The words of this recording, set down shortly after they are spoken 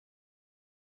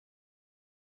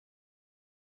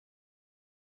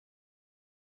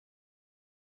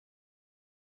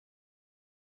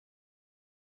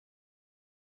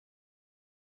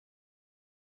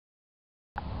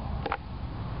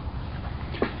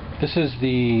This is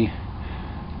the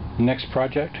next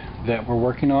project that we're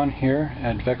working on here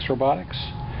at VexRobotics.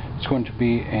 It's going to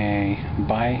be a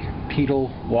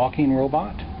bipedal walking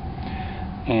robot,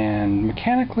 and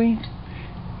mechanically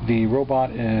the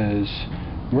robot is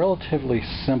relatively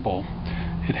simple.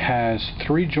 It has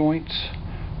 3 joints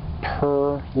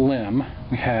per limb.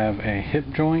 We have a hip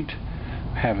joint,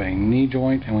 we have a knee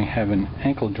joint, and we have an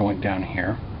ankle joint down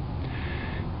here.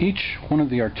 Each one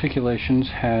of the articulations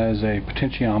has a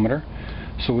potentiometer,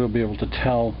 so we'll be able to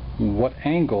tell what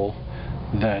angle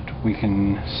that we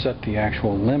can set the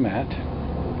actual limb at.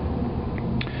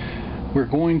 We're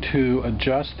going to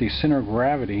adjust the center of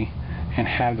gravity and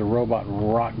have the robot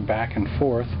rock back and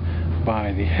forth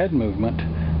by the head movement.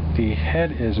 The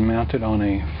head is mounted on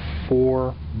a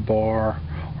 4-bar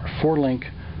or 4-link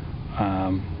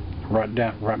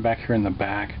right back here in the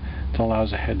back that allows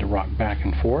the head to rock back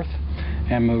and forth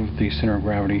and move the center of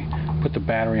gravity. Put the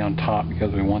battery on top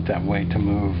because we want that weight to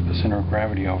move the center of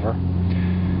gravity over.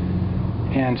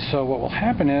 And so what will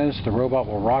happen is the robot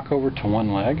will rock over to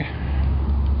one leg,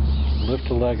 lift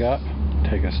the leg up,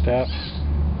 take a step,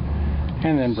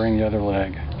 and then bring the other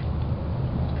leg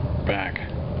back.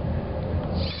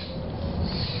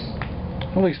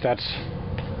 At least that's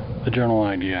the general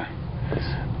idea.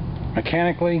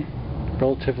 Mechanically,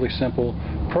 relatively simple.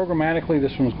 Programmatically,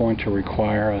 this one's going to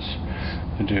require us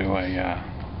to do a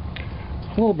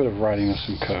little bit of writing of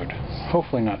some code.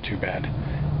 Hopefully not too bad.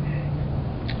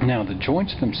 Now the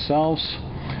joints themselves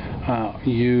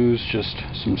use just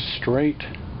some straight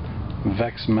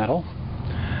Vex metal,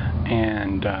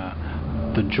 and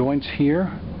the joints here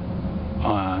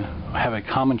have a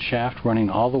common shaft running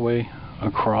all the way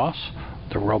across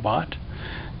the robot,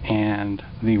 and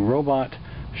the robot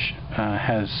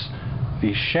has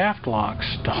the shaft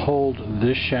locks to hold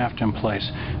this shaft in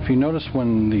place. If you notice,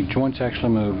 when the joints actually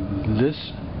move,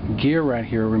 this gear right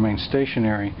here remains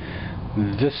stationary.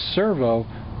 This servo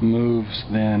moves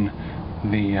then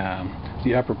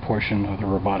the upper portion of the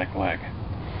robotic leg.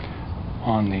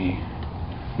 On the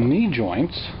knee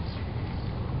joints,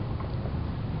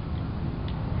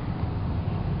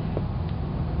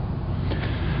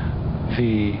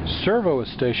 the servo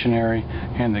is stationary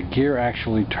and the gear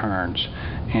actually turns,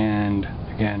 and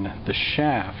again the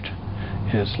shaft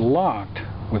is locked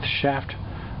with shaft.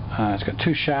 It's got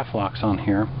 2 shaft locks on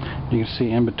here. You can see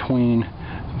in between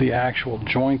the actual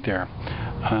joint there.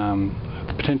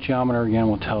 The potentiometer again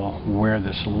will tell where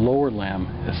this lower limb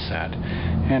is set,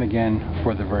 and again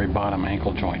for the very bottom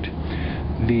ankle joint.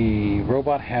 The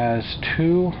robot has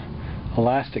 2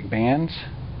 elastic bands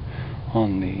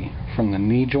on from the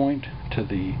knee joint to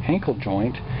the ankle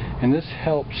joint, and this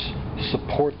helps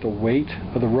support the weight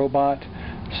of the robot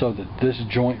so that this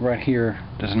joint right here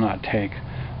does not take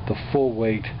the full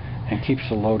weight and keeps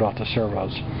the load off the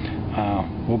servos.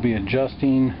 We'll be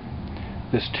adjusting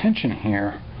this tension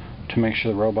here to make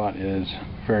sure the robot is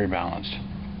very balanced.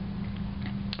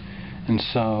 And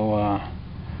so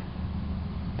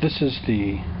this is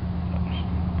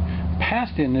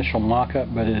past the initial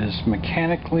mock-up, but it is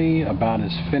mechanically about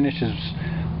as finished as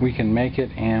we can make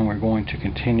it, and we're going to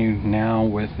continue now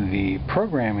with the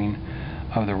programming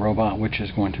of the robot, which is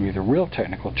going to be the real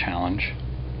technical challenge.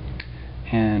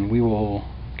 And we will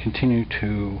continue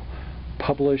to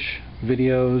publish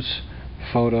videos,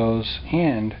 photos,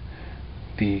 and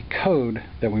the code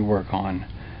that we work on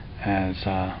as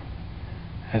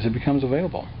it becomes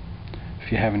available.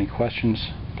 If you have any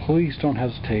questions, please don't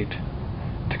hesitate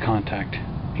to contact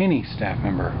any staff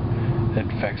member at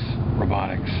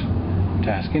VexRobotics to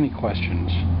ask any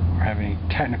questions or have any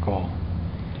technical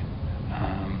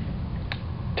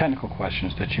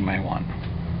questions that you may want.